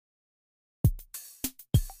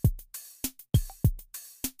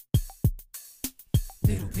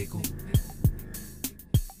Pickle.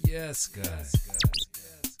 Yes, guys.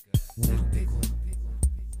 Little Pickle.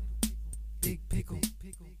 Big Pickle.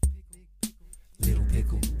 Little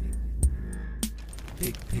Pickle.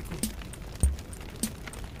 Big Pickle.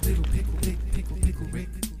 Little Pickle, Big Pickle, Pickle Rick.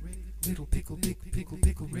 Little Pickle, Big Pickle,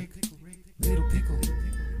 Pickle Rick. Little Pickle.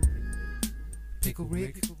 Pickle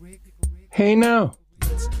Rick. Hey now,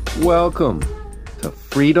 welcome to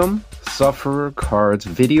Freedom Sufferer Cards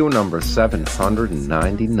video number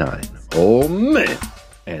 799. Oh man,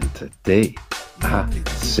 and today I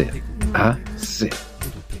sit.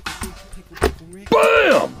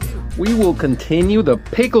 BAM! We will continue the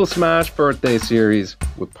Pickle Smashed Birthday series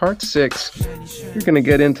with part 6. You're gonna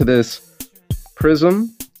get into this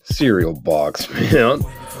Prism cereal box, man.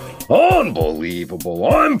 Unbelievable.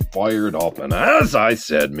 I'm fired up, and as I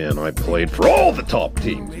said, man, I played for all the top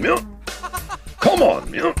teams, man. Come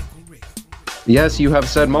on, man. Yes, you have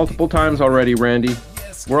said multiple times already, Randy.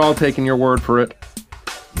 We're all taking your word for it.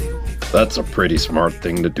 That's a pretty smart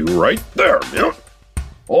thing to do right there, man.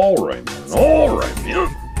 Alright, man. Alright,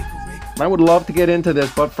 man. I would love to get into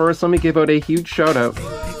this, but first let me give out a huge shout out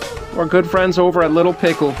to our good friends over at Little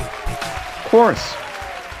Pickle. Of course,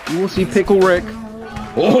 you will see Pickle Rick.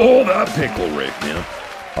 Oh, that Pickle Rick, man.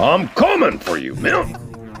 I'm coming for you, man.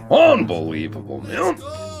 Unbelievable, man.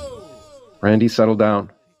 Randy, settle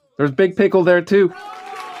down. There's Big Pickle there, too.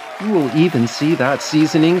 You will even see that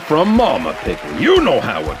seasoning from Mama Pickle. You know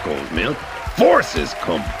how it goes, man. Forces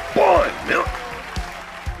combined, man.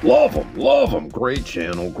 Love them. Great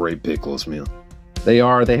channel, great pickles, man.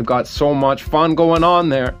 They've got so much fun going on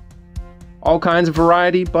there. All kinds of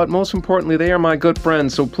variety, but most importantly, they are my good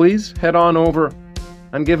friends. So please head on over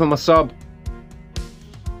and give them a sub.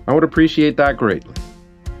 I would appreciate that greatly.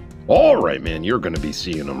 Alright, man, you're going to be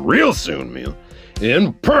seeing them real soon, man.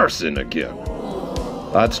 In person again.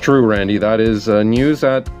 That's true, Randy. That is news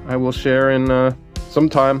that I will share in some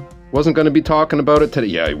time. Wasn't going to be talking about it today.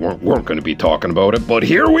 Yeah, we weren't going to be talking about it, but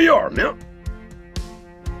here we are, man.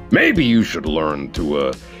 Maybe you should learn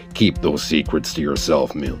to keep those secrets to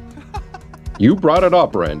yourself, man. You brought it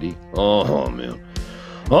up, Randy. Man.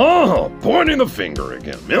 Pointing the finger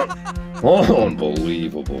again, man.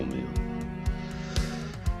 Unbelievable, man.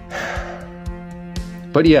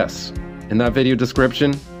 But yes, in that video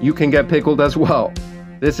description, you can get pickled as well.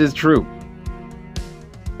 This is true.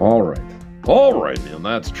 Alright, man,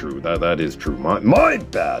 that's true. That is true. My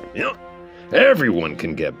bad, man. Everyone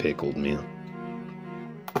can get pickled, man.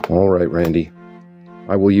 Alright, Randy.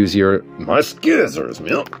 I will use my skizzers,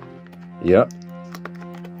 man. Yep.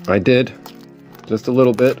 I did. Just a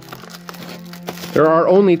little bit. There are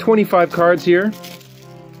only 25 cards here.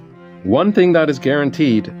 One thing that is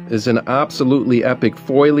guaranteed is an absolutely epic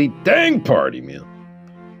foily dang party, man.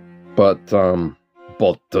 But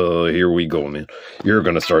here we go, man. You're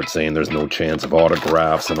gonna start saying there's no chance of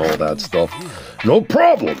autographs and all that stuff. No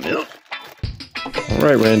problem, man.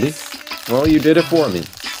 Alright, Randy. Well, you did it for me.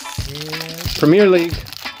 Premier League.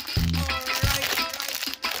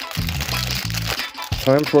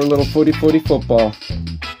 Time for a little footy football.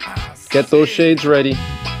 Get those shades ready.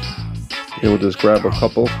 Here, we'll just grab a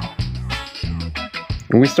couple.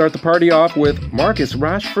 And we start the party off with Marcus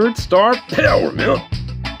Rashford, star power, man.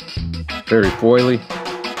 Very foily.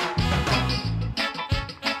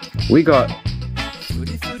 We got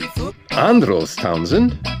Andros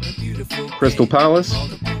Townsend, Crystal Palace.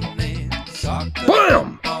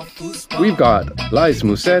 BAM! We've got Thise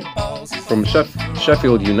Musset from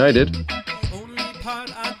Sheffield United.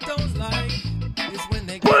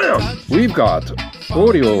 BAM! We've got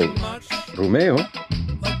Oriol Romeo,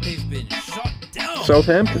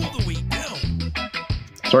 Southampton.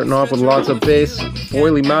 Starting off with lots of base,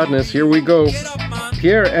 foily madness. Here we go.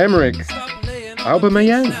 Pierre-Emerick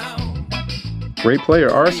Aubameyang. Great player,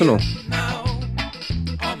 Arsenal.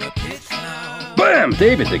 BAM!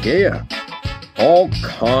 David De Gea. All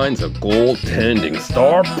kinds of goaltending,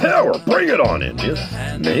 star power. Bring it on in, man.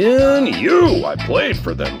 I played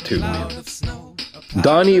for them too, man.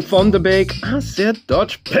 Donny van de Beek, I said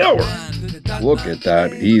Dutch power. Look at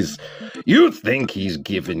that. You think he's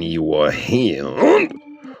giving you a hand,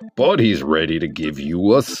 but he's ready to give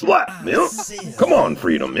you a slap, man. Come on,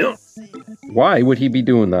 Freedom, man. Why would he be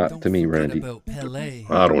doing that to me, Randy?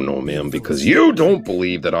 I don't know, man, because you don't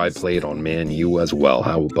believe that I played on Man U as well.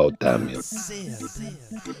 How about that, man?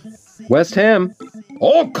 West Ham.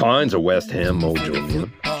 All kinds of West Ham mojo,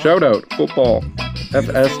 man. Shout out, football,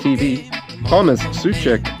 FSTV, Thomas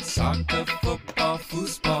Suchek,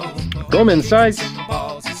 Roman Sice,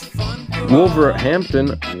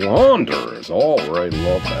 Wolverhampton Wanderers. Alright,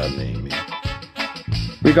 love that name, man.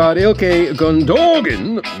 We got Ilke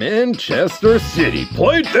Gundogan, Manchester City.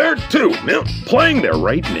 Played there too, man. Playing there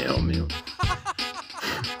right now, man.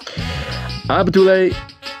 Abdoulaye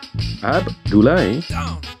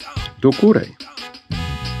Doucouré.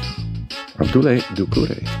 Abdoulaye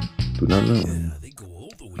Doucouré. Do not know.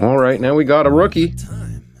 All right, now we got a rookie.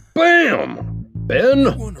 Bam! Ben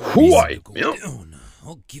White, man.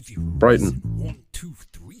 Brighton.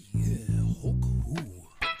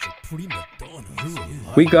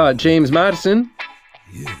 We got James Madison.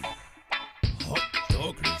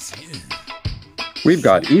 We've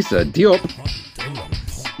got Issa Diop.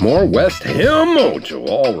 More West Ham mojo.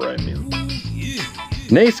 All right, man.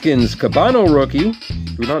 Naskins Cabano rookie.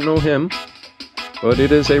 Do not know him, but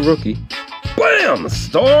it is a rookie. Bam!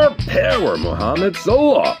 Star power, Mohamed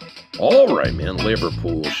Salah. All right, man.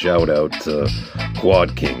 Liverpool. Shout out to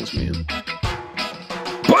Quad Kings, man.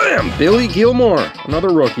 Bam! Billy Gilmore. Another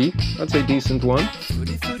rookie. That's a decent one.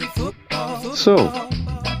 So,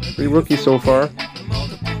 3 rookies so far.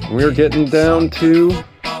 We're getting down to...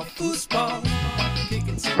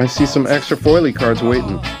 I see some extra foily cards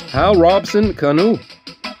waiting. Hal Robson Canu.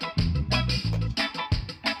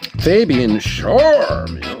 Fabian Schär,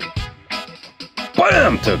 man.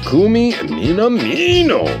 Bam! Takumi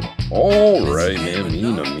Minamino. All right, man.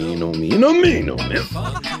 Minamino, man.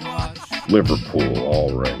 Liverpool,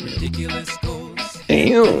 all right, man.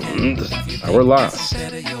 And our last.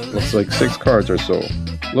 Looks like 6 cards or so.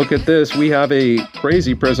 Look at this. We have a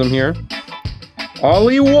crazy prism here.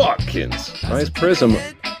 Ollie Watkins. Nice prism.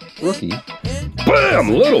 Rookie. Bam!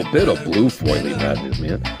 Little bit of blue foily madness,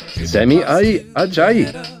 man. Semi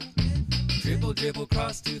Ajayi.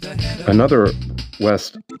 Another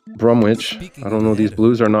West Bromwich. I don't know, these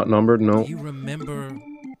blues are not numbered, no.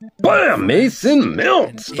 Bam! Mason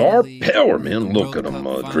Mount. Star power, man. Look at him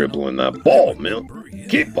dribbling that ball, man.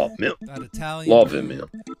 Keep up, man. Love him, man.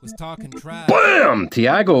 Bam!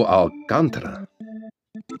 Thiago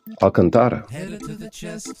Alcantara.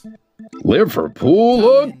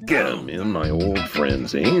 Liverpool again, man. My old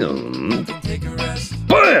friends. And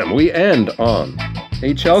bam! We end on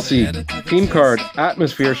a Chelsea team card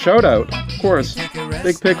atmosphere shout out. Of course,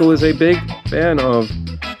 Big Pickle is a big fan of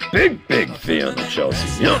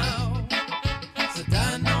Chelsea. Yeah.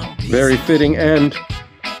 Very fitting end.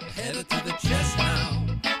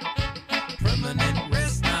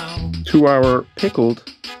 To our pickled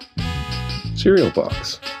cereal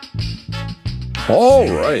box. All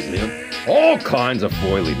right, man. All kinds of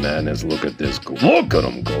foily madness. Look at this. Look at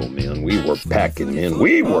them go, man. We were packing, man.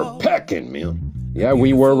 Man. Yeah,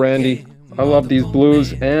 we were, Randy. I love these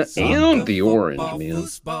blues and the orange, man.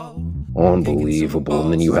 Unbelievable.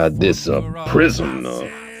 And then you had this prism,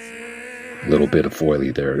 little bit of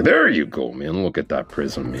foily there. There you go, man. Look at that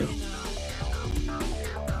prism, man.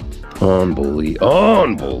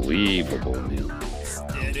 Unbelievable, man.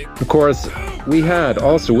 Of course, we had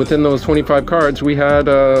also within those 25 cards, we had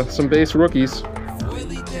some base rookies.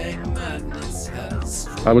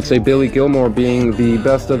 I would say Billy Gilmore being the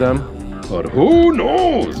best of them. But who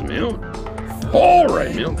knows, man? All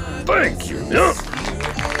right, man. Thank you, man.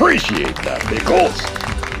 Appreciate that, Pickles.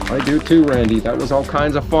 I do too, Randy. That was all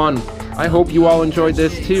kinds of fun. I hope you all enjoyed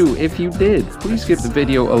this too. If you did, please give the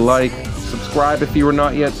video a like. Subscribe if you are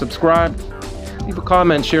not yet subscribed. Leave a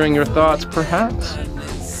comment sharing your thoughts, perhaps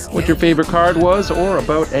what your favorite card was, or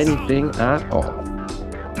about anything at all.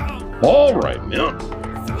 All right, man.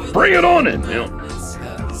 Bring it on in, man.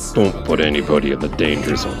 Don't put anybody in the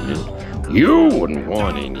danger zone, man. You wouldn't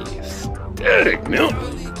want any static, man.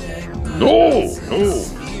 No.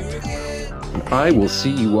 I will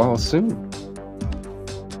see you all soon.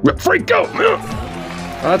 Freak out, man.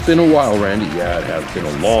 That's been a while, Randy. Yeah, it has been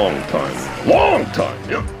a long time.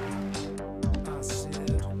 Yeah.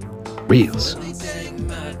 Reels.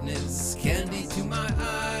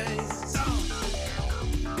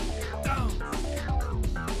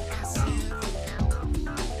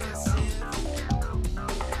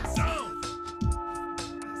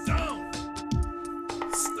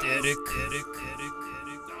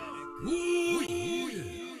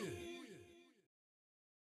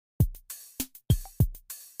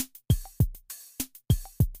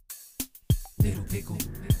 Little Pickle.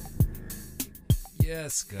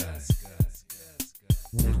 Yes, guys.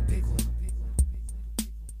 Little Pickle.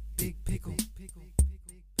 Big Pickle.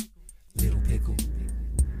 Little Pickle.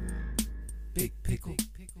 Big Pickle.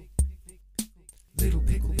 Little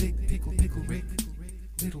Pickle, Big Pickle, Pickle Rick.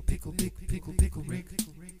 Little Pickle, Big Pickle, Pickle Rick.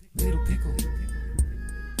 Little Pickle.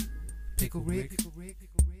 Pickle Rick.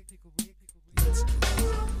 Let's go.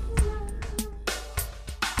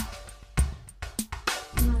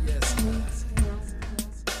 Yes, guys.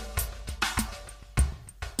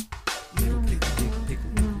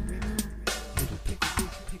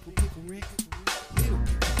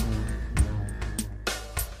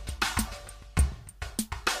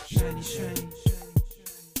 Shiny, shiny.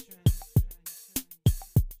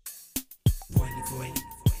 Foily, foily.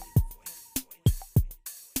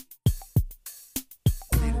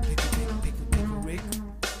 Little pickle, pickle, pickle, pickle, Rick.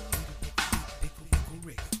 Little pickle, pickle, pickle,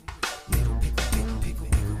 Rick. Little pickle, pickle, pickle,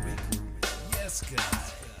 pickle, Rick. Yes, God.